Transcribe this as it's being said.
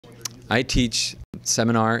I teach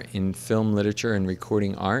seminar in film literature and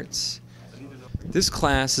recording arts. This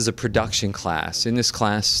class is a production class. In this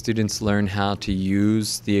class, students learn how to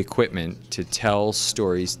use the equipment to tell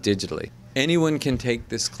stories digitally. Anyone can take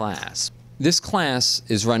this class. This class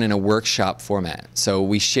is run in a workshop format, so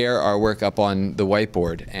we share our work up on the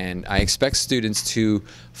whiteboard, and I expect students to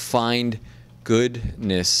find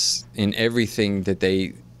goodness in everything that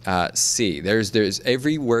they see. There's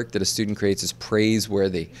every work that a student creates is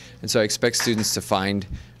praiseworthy, and so I expect students to find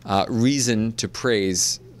reason to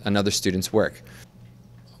praise another student's work.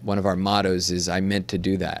 One of our mottos is, "I meant to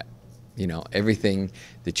do that." You know, everything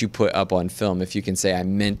that you put up on film, if you can say, "I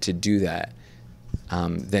meant to do that,"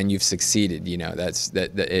 then you've succeeded. You know,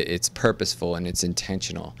 it's purposeful and it's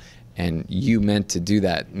intentional, and you meant to do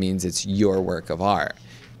that means it's your work of art.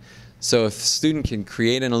 So if a student can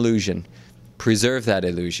create an illusion, preserve that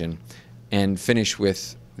illusion, and finish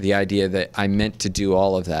with the idea that I meant to do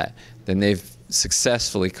all of that, then they've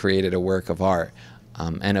successfully created a work of art,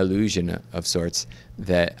 an illusion of sorts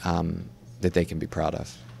that they can be proud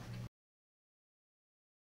of.